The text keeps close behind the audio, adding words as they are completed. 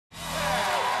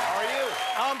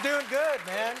doing good,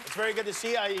 man. It's very good to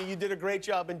see you. You did a great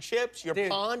job in Chips, your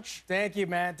paunch. Thank you,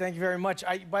 man. Thank you very much.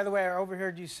 By the way, I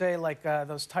overheard you say, like,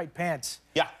 those tight pants.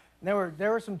 Yeah. There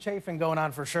were some chafing going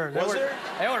on for sure. Was there?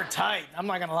 They were tight. I'm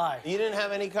not gonna lie. You didn't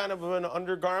have any kind of an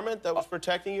undergarment that was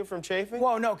protecting you from chafing?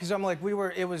 Well, no, because I'm like,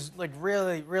 it was like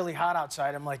really, really hot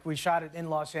outside. I'm like, we shot it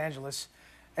in Los Angeles.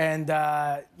 And,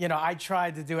 you know, I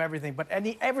tried to do everything, but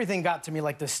everything got to me,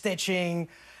 like the stitching.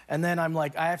 And then I'm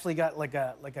like, I actually got like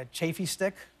a chafy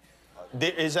stick.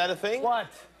 Is that a thing? What?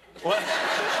 What?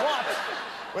 What?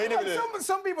 Wait a minute.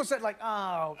 Some people said, like,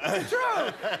 oh, it's true. I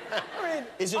mean,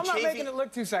 I'm not making it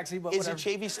look too sexy, but whatever. Is a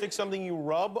chafy stick something you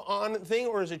rub on thing,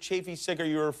 or is a chafy stick, are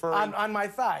you referring? On my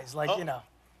thighs, like, you know.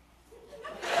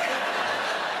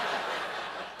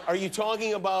 Are you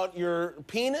talking about your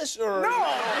penis, or? No!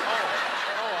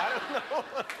 I don't know.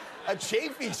 A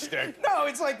chafy stick? No,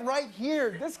 it's like right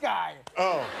here, this guy.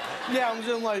 Oh. Yeah, I'm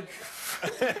just like...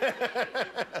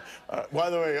 By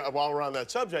the way, while we're on that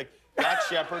subject, Dax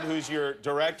Shepard, who's your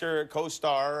director,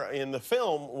 co-star in the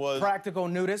film, was... Practical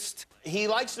nudist. He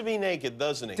likes to be naked,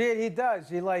 doesn't he? He does.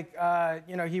 He, like,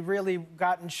 you know, he really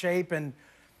got in shape, and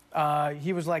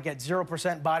he was, like, at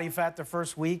 0% body fat the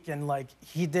first week, and, like,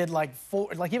 he did, like,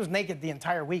 he was naked the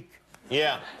entire week.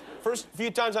 Yeah. First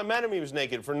few times I met him, he was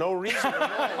naked for no reason at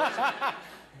all.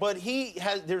 But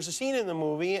there's a scene in the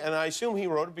movie, and I assume he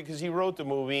wrote it because he wrote the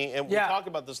movie, and we talked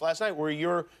about this last night, where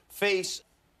your face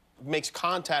makes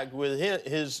contact with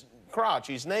his crotch.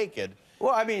 He's naked.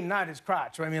 Well, I mean, not his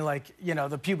crotch. I mean, like, you know,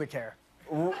 the pubic hair.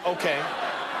 Okay.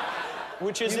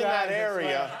 Which is in that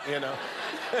area, you know.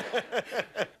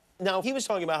 Now, he was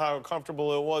talking about how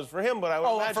comfortable it was for him, but I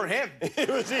would imagine... for him? It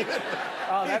was even...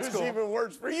 Oh, that's cool. It was even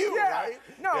worse for you, right?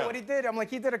 No, what he did,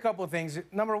 he did a couple of things.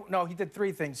 No, he did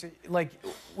 3 things. Like,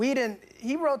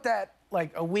 he wrote that, like,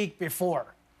 a week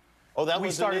before. Oh, that we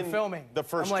was started filming. The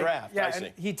first draft, yeah, I see.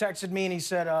 And he texted me and he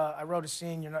said, I wrote a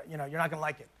scene, you're not gonna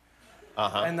like it.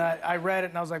 Uh-huh. And I read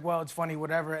it and I was like, well, it's funny,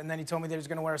 whatever. And then he told me that he was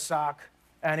gonna wear a sock,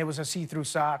 and it was a see-through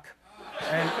sock.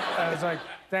 And I was like,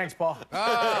 thanks, Paul.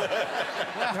 I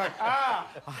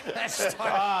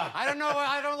don't know.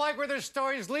 I don't like where this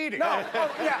story's leading. No,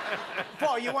 yeah.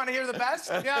 Paul, you want to hear the best?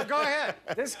 Yeah, go ahead.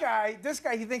 This guy,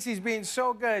 he thinks he's being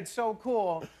so good, so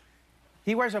cool.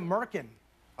 He wears a merkin.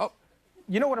 Oh.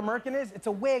 You know what a merkin is? It's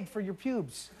a wig for your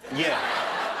pubes. Yeah.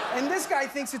 And this guy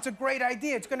thinks it's a great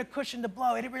idea. It's going to cushion the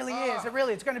blow. It really is.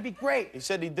 It's going to be great. He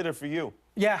said he did it for you.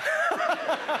 Yeah.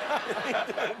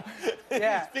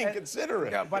 Yeah. He's being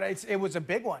considerate. Yeah, but it was a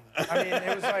big one. I mean,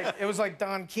 it was like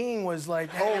Don King was like,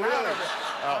 oh, really?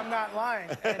 I'm not lying.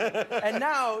 And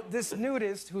now this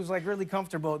nudist who's like really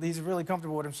comfortable, he's really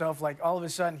comfortable with himself, like all of a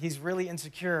sudden he's really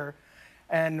insecure.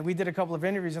 And we did a couple of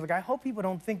interviews, and like, I hope people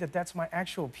don't think that that's my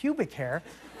actual pubic hair.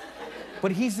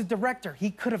 But he's the director.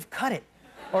 He could have cut it.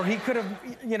 Or he could have,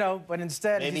 you know, but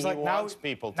instead maybe he's like, wants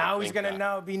people to now he's think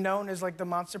gonna be known as like the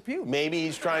monster pube. Maybe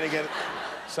he's trying to get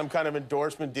some kind of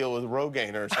endorsement deal with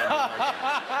Rogaine or something like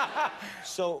that.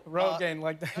 So Rogaine,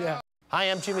 like that, yeah.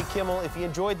 Hi, I'm Jimmy Kimmel. If you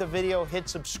enjoyed the video, hit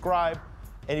subscribe.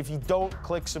 And if you don't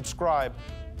click subscribe,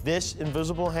 this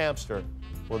invisible hamster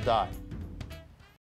will die.